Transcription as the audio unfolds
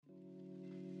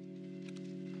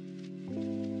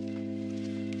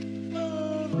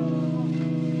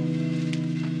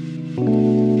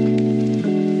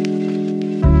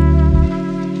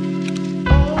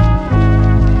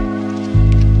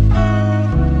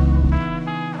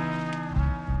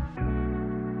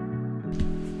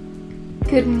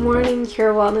Good morning,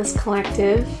 Cure Wellness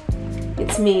Collective.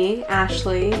 It's me,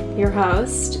 Ashley, your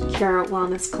host, Cure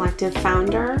Wellness Collective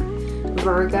founder,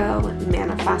 Virgo,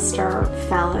 manifestor,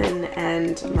 felon,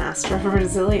 and master of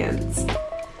resilience.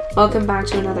 Welcome back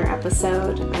to another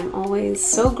episode. I'm always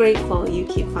so grateful you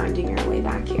keep finding your way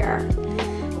back here.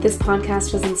 This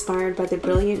podcast was inspired by the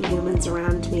brilliant humans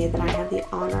around me that I have the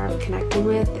honor of connecting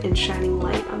with and shining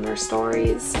light on their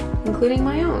stories, including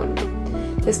my own.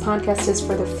 This podcast is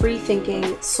for the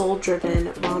free-thinking, soul-driven,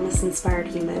 wellness-inspired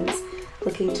humans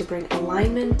looking to bring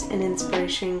alignment and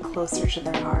inspiration closer to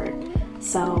their heart.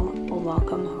 So,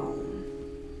 welcome home.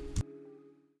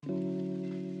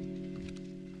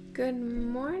 Good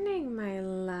morning, my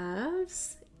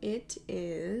loves. It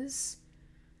is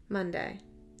Monday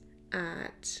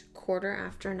at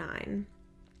 9:15.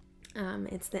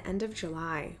 It's the end of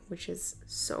July, which is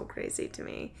so crazy to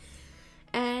me.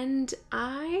 And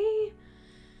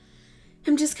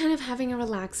I'm just kind of having a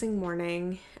relaxing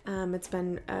morning. It's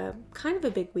been kind of a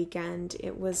big weekend.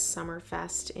 It was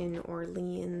Summerfest in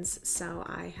Orleans, so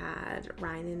I had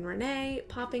Ryan and Renee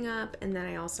popping up, and then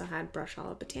I also had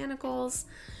Brushalla Botanicals,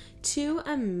 two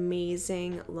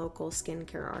amazing local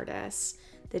skincare artists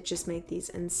that just make these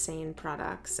insane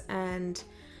products. And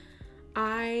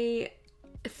I,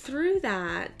 through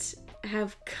that,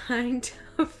 have kind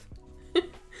of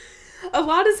a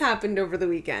lot has happened over the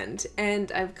weekend,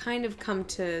 and I've kind of come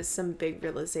to some big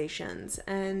realizations.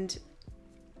 And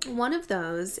one of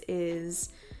those is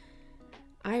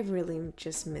I really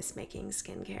just miss making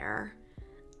skincare.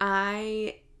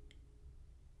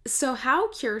 So how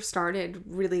Cure started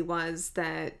really was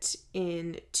that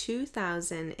in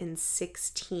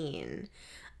 2016,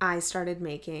 I started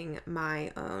making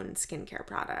my own skincare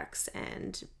products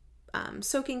and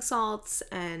soaking salts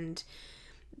and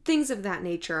things of that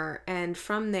nature. And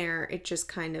from there, it just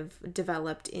kind of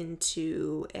developed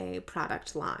into a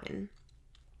product line.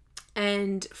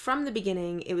 And from the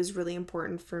beginning, it was really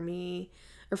important for me,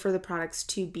 or for the products,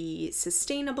 to be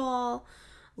sustainable,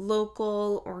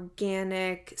 local,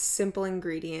 organic, simple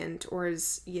ingredient, or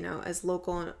as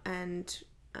local and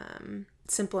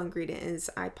simple ingredient as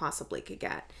I possibly could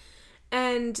get.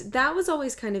 And that was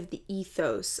always kind of the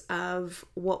ethos of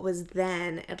what was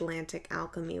then Atlantic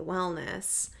Alchemy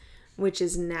Wellness, which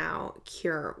is now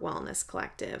Cure Wellness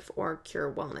Collective or Cure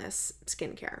Wellness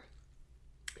Skincare.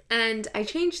 And I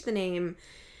changed the name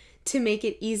to make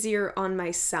it easier on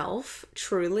myself,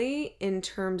 truly, in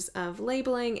terms of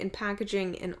labeling and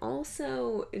packaging, and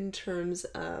also in terms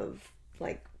of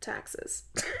taxes.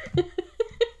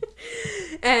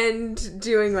 And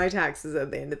doing my taxes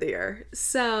at the end of the year.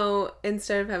 So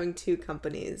instead of having two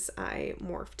companies, I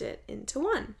morphed it into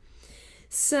one.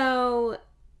 So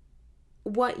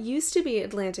what used to be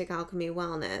Atlantic Alchemy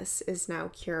Wellness is now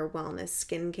Cure Wellness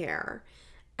Skincare.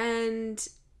 And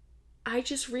I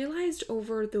just realized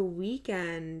over the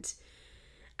weekend,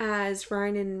 as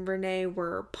Ryan and Renee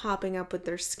were popping up with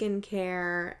their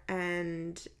skincare,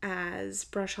 and as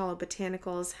Brushalla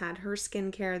Botanicals had her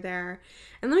skincare there.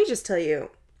 And let me just tell you,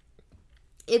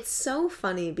 it's so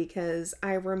funny because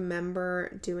I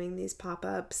remember doing these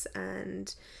pop-ups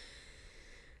and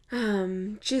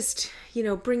just,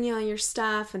 bringing all your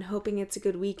stuff and hoping it's a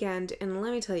good weekend. And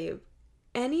let me tell you,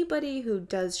 anybody who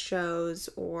does shows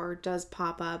or does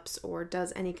pop-ups or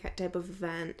does any type of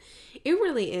event, it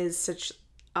really is such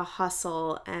a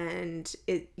hustle, and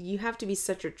you have to be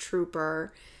such a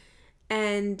trooper.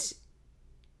 And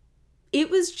it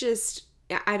was just,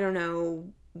 I don't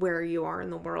know where you are in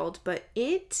the world, but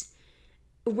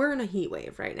we're in a heat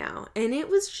wave right now, and it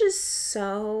was just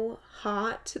so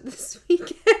hot this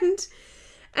weekend.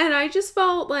 And I just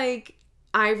felt like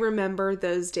I remember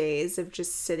those days of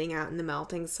just sitting out in the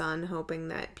melting sun, hoping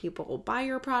that people will buy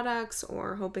your products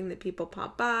or hoping that people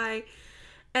pop by.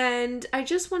 And I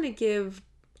just want to give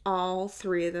all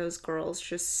three of those girls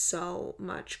just so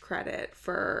much credit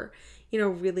for,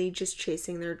 really just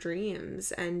chasing their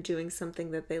dreams and doing something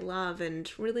that they love.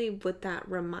 And really what that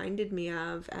reminded me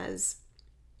of, as,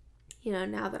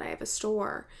 now that I have a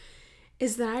store,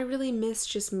 is that I really miss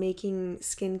just making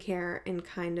skincare and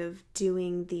kind of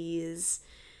doing these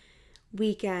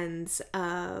weekends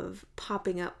of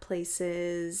popping up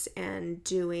places and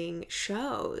doing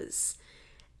shows.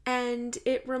 And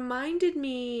it reminded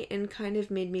me and kind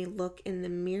of made me look in the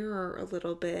mirror a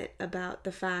little bit about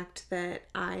the fact that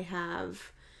I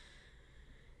have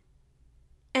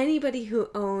anybody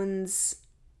who owns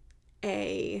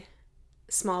a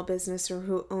small business, or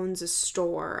who owns a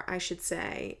store, I should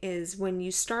say, is when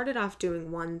you started off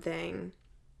doing one thing,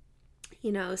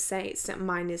 say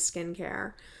mine is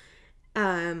skincare.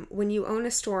 When you own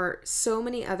a store, so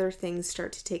many other things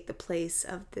start to take the place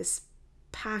of this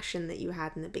passion that you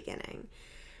had in the beginning.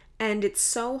 And it's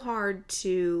so hard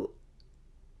to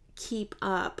keep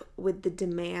up with the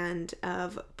demand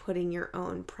of putting your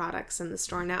own products in the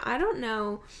store. Now, I don't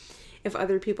know if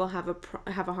other people have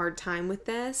a hard time with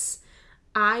this.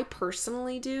 I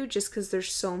personally do, just because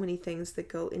there's so many things that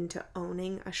go into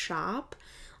owning a shop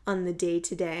on the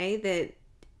day-to-day that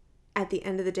at the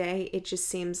end of the day, it just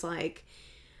seems like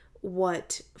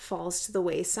what falls to the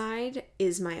wayside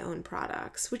is my own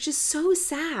products, which is so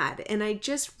sad. And I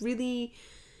just really,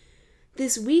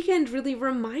 this weekend really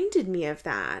reminded me of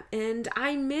that. And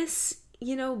I miss,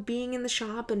 being in the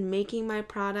shop and making my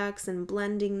products and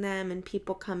blending them and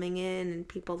people coming in and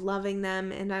people loving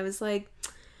them. And I was like,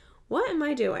 what am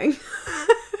I doing?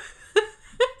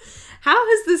 How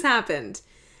has this happened?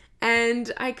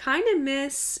 And I kind of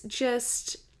miss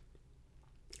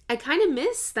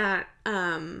that,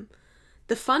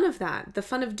 the fun of that, the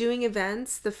fun of doing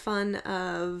events, the fun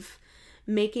of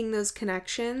making those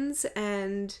connections.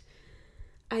 And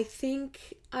I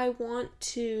think I want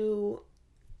to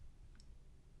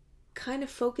kind of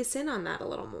focus in on that a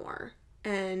little more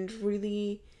and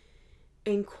really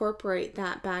incorporate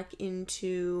that back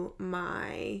into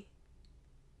my,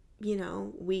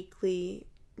 weekly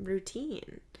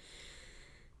routine.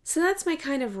 So that's my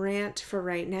kind of rant for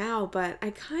right now, but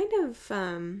I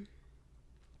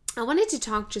wanted to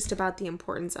talk just about the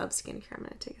importance of skincare. I'm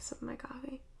going to take a sip of my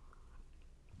coffee.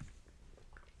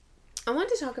 I want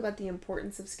to talk about the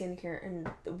importance of skincare and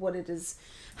what it is,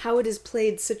 how it has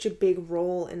played such a big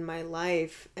role in my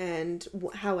life, and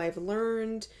how I've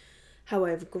learned, how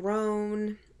I've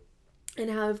grown, and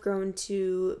how I've grown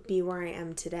to be where I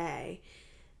am today,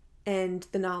 and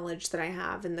the knowledge that I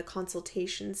have and the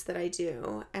consultations that I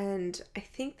do. And I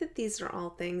think that these are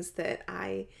all things that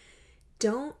I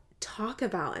don't talk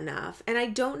about enough. And I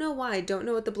don't know why. I don't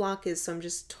know what the block is, so I'm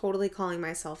just totally calling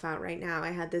myself out right now.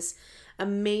 I had this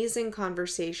amazing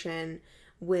conversation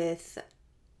with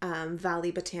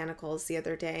Valley Botanicals the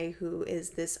other day, who is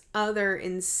this other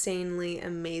insanely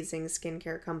amazing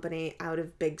skincare company out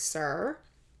of Big Sur.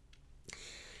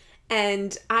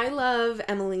 And I love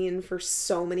Emmeline for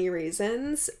so many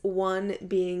reasons. One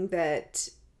being that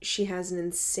she has an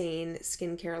insane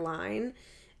skincare line.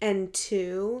 And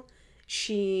two,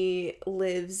 she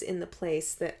lives in the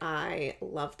place that I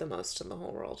love the most in the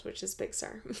whole world, which is Big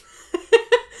Sur.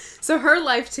 So her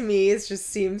life to me just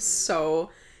seems so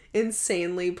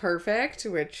insanely perfect,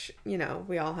 which,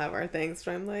 we all have our things.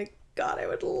 But I'm like, God, I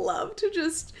would love to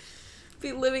just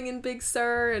be living in Big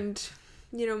Sur and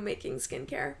making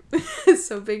skincare.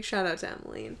 So big shout out to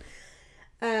Emmeline.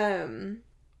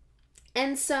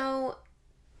 And so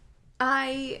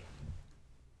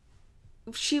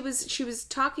she was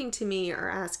talking to me or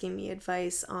asking me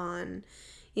advice on,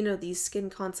 these skin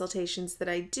consultations that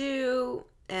I do,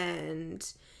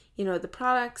 and, the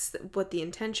products, what the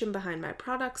intention behind my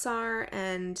products are.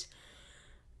 And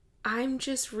I'm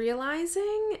just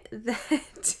realizing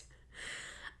that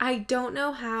I don't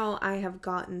know how I have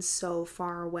gotten so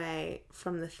far away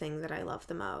from the thing that I love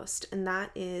the most, and that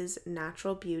is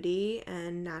natural beauty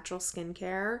and natural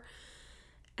skincare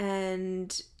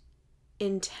and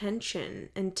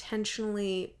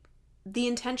intentionally, the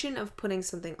intention of putting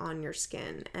something on your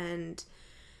skin. And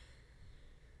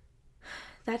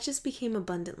that just became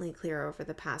abundantly clear over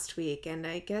the past week. And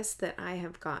I guess that I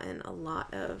have gotten a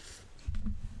lot of,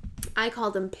 I call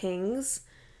them pings,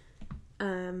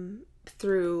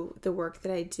 through the work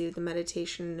that I do, the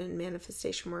meditation and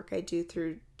manifestation work I do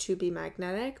through To Be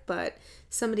Magnetic. But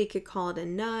somebody could call it a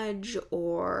nudge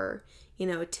or,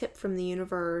 a tip from the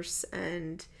universe.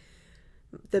 And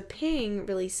the ping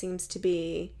really seems to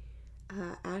be,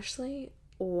 Ashley,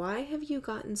 why have you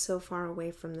gotten so far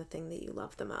away from the thing that you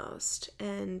love the most?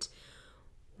 And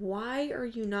why are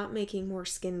you not making more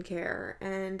skincare?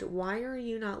 And why are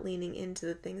you not leaning into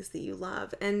the things that you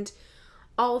love? And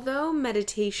although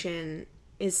meditation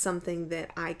is something that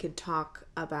I could talk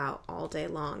about all day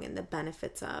long and the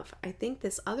benefits of, I think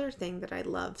this other thing that I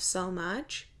love so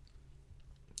much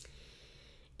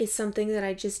is something that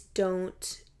I just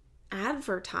don't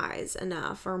advertise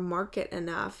enough or market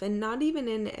enough, and not even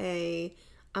in a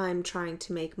I'm trying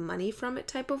to make money from it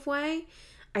type of way.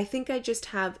 I think I just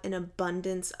have an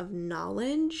abundance of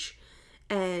knowledge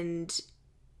and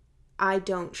I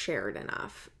don't share it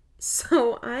enough.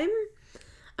 So I'm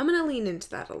going to lean into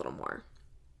that a little more.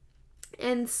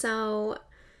 And so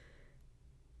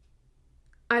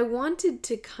I wanted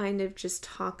to kind of just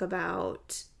talk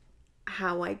about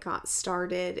how I got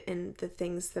started and the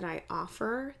things that I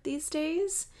offer these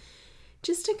days,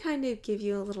 just to kind of give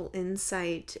you a little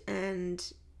insight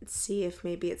and see if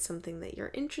maybe it's something that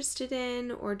you're interested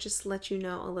in, or just let you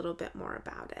know a little bit more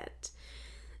about it.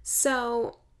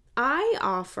 So I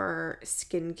offer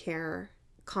skincare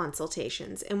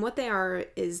consultations, and what they are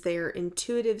is they're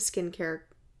intuitive skincare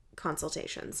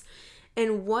consultations.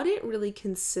 And what it really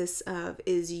consists of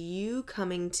is you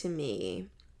coming to me,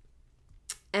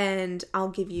 and I'll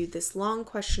give you this long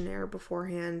questionnaire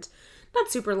beforehand.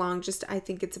 Not super long, just I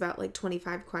think it's about like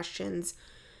 25 questions.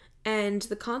 And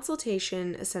the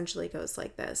consultation essentially goes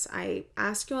like this. I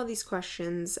ask you all these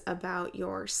questions about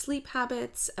your sleep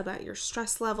habits, about your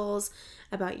stress levels,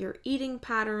 about your eating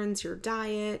patterns, your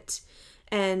diet,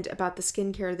 and about the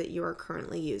skincare that you are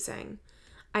currently using.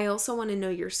 I also want to know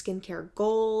your skincare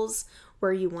goals,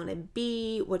 where you want to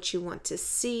be, what you want to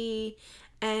see.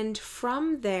 And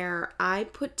from there, I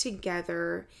put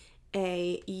together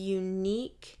a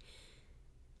unique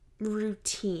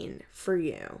routine for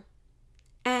you.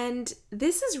 And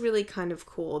this is really kind of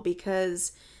cool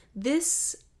because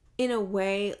this, in a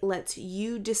way, lets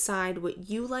you decide what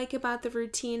you like about the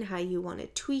routine, how you want to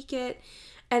tweak it.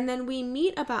 And then we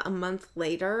meet about a month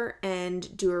later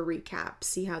and do a recap,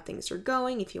 see how things are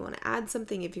going, if you want to add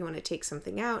something, if you want to take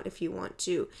something out, if you want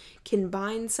to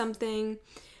combine something.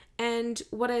 And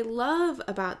what I love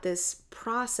about this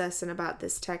process and about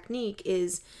this technique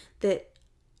is that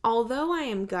although I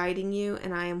am guiding you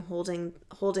and I am holding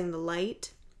the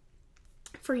light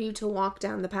for you to walk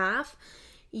down the path,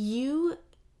 you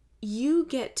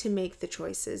get to make the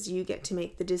choices. You get to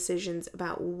make the decisions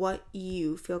about what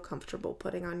you feel comfortable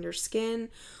putting on your skin,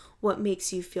 what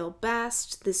makes you feel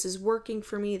best. This is working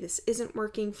for me, this isn't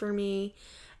working for me.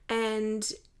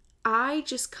 And I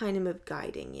just kind of am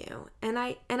guiding you. And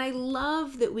I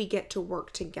love that we get to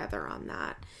work together on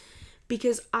that,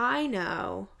 because I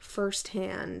know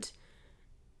firsthand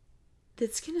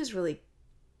that skin is really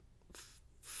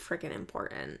freaking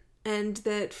important, and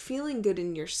that feeling good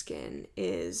in your skin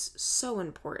is so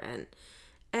important.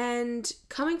 And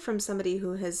coming from somebody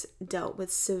who has dealt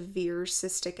with severe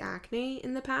cystic acne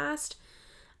in the past,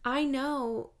 I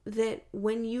know that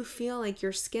when you feel like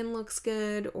your skin looks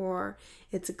good, or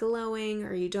it's glowing,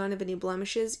 or you don't have any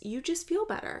blemishes, you just feel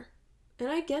better. And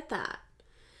I get that.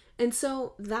 And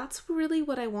so that's really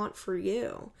what I want for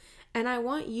you. And I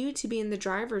want you to be in the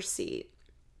driver's seat.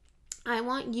 I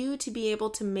want you to be able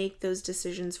to make those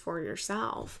decisions for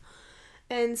yourself.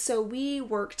 And so we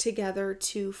work together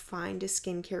to find a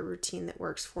skincare routine that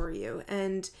works for you.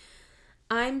 And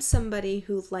I'm somebody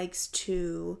who likes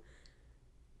to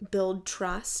build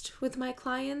trust with my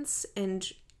clients. And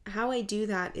how I do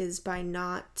that is by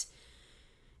not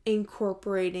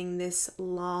incorporating this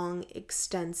long,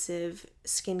 extensive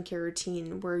skincare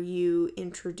routine where you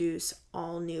introduce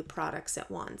all new products at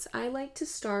once. I like to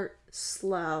start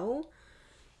slow.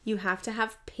 You have to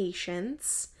have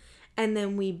patience, and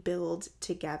then we build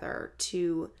together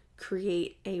to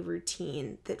create a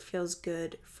routine that feels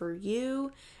good for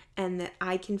you and that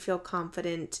I can feel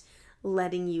confident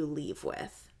letting you leave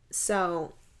with.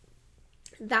 So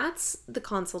that's the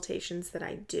consultations that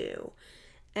I do.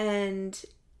 And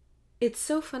it's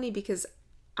so funny because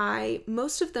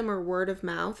most of them are word of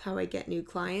mouth, how I get new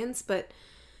clients, but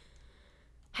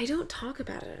I don't talk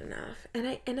about it enough.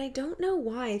 And I don't know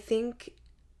why. I think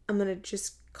I'm going to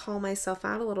just call myself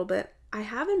out a little bit. I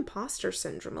have imposter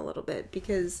syndrome a little bit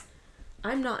because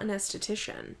I'm not an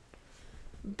esthetician,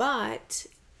 but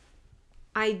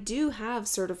I do have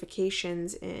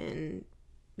certifications in,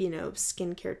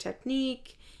 skincare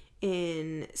technique,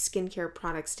 in skincare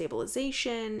product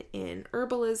stabilization, in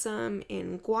herbalism,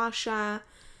 in gua sha,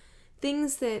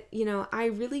 things that, I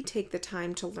really take the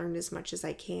time to learn as much as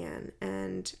I can.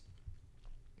 And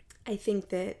I think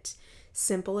that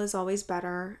simple is always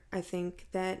better. I think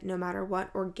that no matter what,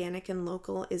 organic and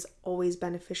local is always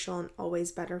beneficial and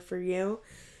always better for you.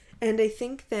 And I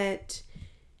think that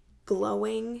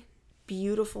glowing,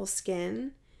 beautiful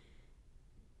skin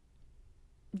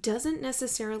doesn't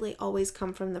necessarily always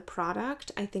come from the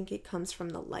product. I think it comes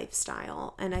from the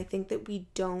lifestyle. And I think that we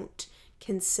don't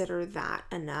consider that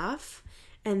enough.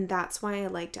 And that's why I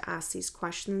like to ask these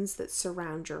questions that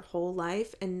surround your whole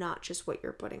life and not just what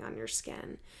you're putting on your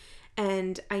skin.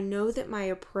 And I know that my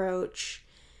approach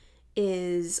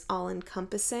is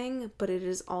all-encompassing, but it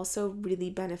is also really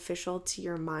beneficial to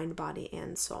your mind, body,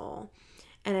 and soul.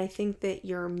 And I think that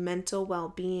your mental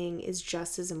well-being is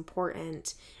just as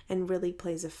important and really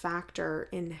plays a factor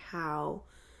in how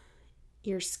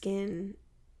your skin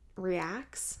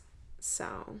reacts.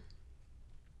 So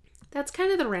that's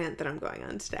kind of the rant that I'm going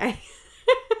on today.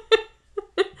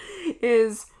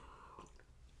 Is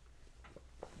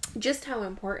just how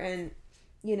important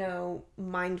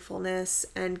mindfulness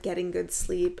and getting good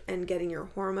sleep and getting your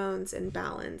hormones in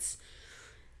balance,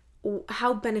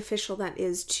 how beneficial that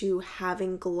is to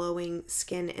having glowing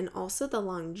skin and also the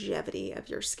longevity of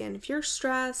your skin. If you're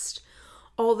stressed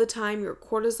all the time, your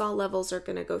cortisol levels are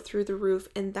going to go through the roof,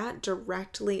 and that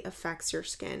directly affects your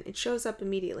skin. It shows up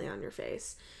immediately on your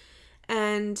face.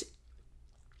 And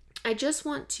I just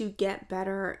want to get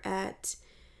better at,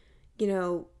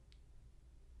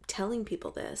 telling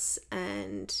people this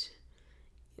and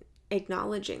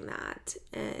acknowledging that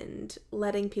and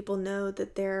letting people know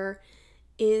that there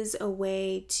is a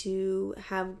way to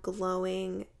have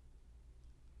glowing,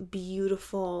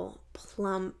 beautiful,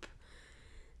 plump,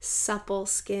 supple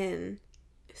skin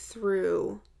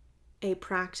through a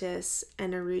practice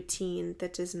and a routine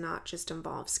that does not just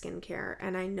involve skincare.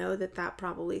 And I know that that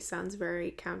probably sounds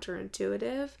very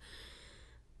counterintuitive,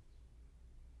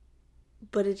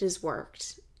 but it has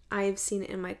worked. I've seen it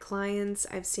in my clients.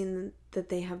 I've seen that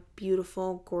they have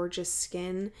beautiful, gorgeous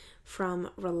skin from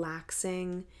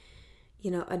relaxing,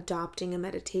 adopting a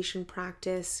meditation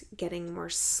practice, getting more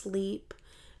sleep,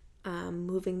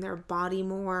 moving their body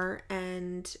more.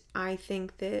 And I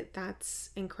think that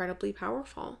that's incredibly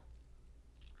powerful.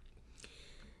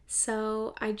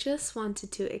 So I just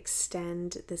wanted to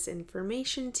extend this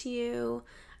information to you.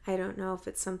 I don't know if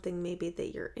it's something maybe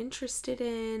that you're interested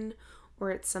in, or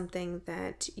it's something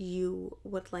that you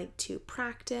would like to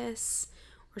practice,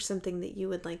 or something that you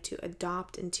would like to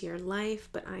adopt into your life,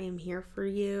 but I am here for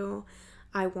you.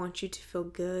 I want you to feel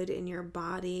good in your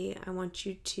body. I want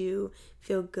you to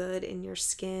feel good in your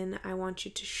skin. I want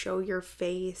you to show your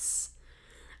face.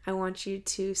 I want you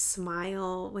to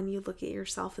smile when you look at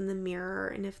yourself in the mirror.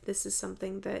 And if this is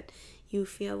something that you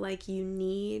feel like you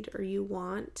need or you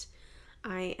want,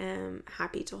 I am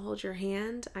happy to hold your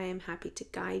hand. I am happy to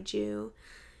guide you.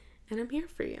 And I'm here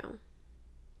for you.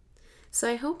 So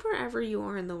I hope wherever you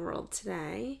are in the world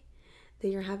today, that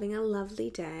you're having a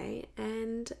lovely day.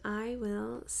 And I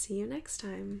will see you next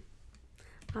time.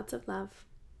 Lots of love.